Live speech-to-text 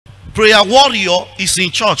prayer warrior is in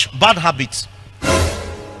church. Bad habits.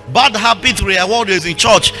 Bad habit prayer warrior is in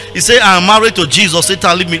church. He say, I am married to Jesus.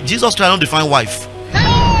 Satan leave me. Jesus cannot define wife.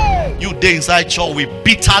 You there inside church with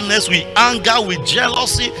bitterness, with anger, with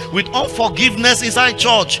jealousy, with unforgiveness inside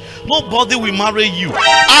church. Nobody will marry you.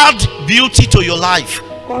 Add beauty to your life.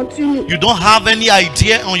 Continue. You don't have any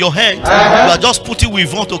idea on your head. You are just putting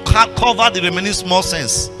with on to cover the remaining small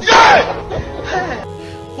sense.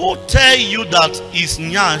 Who tell you that is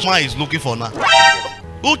Nyashma is looking for now?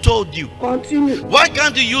 Who told you? Continue. Why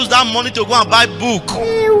can't you use that money to go and buy book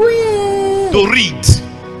to read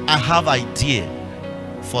and have idea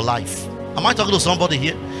for life? Am I talking to somebody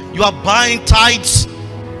here? You are buying tights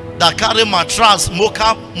that carry mattress,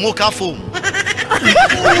 mocha foam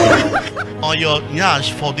on your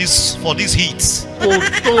nyash for this heat.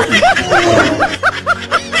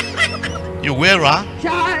 You wear her.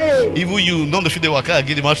 Even you don't feel the waka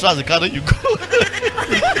again. The mattress the carry you go.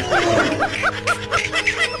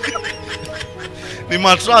 The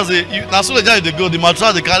mattress that's so they go. The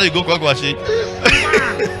mattress they carry you go kwakwashi.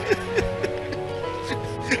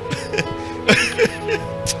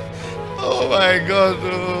 Oh my God!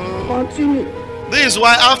 Oh. Continue. This is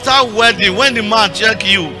why after wedding, when the man check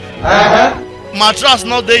you, mattress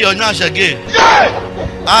not there your nyash again.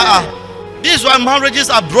 This is why marriages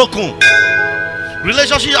are broken,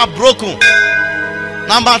 relationships are broken.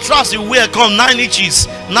 Now mattress you wear come 9 inches,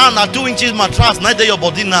 now 2 inches mattress, not there your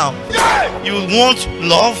body now. You want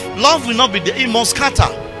love? Love will not be there. It must scatter.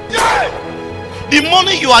 The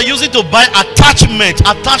money you are using to buy attachment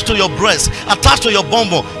attached to your breast, attached to your bum,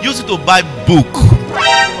 use it to buy book.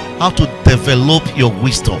 How to develop your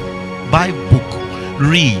wisdom. Buy book,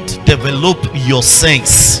 read, develop your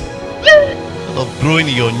sense. Instead of growing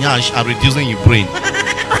your nyash and reducing your brain.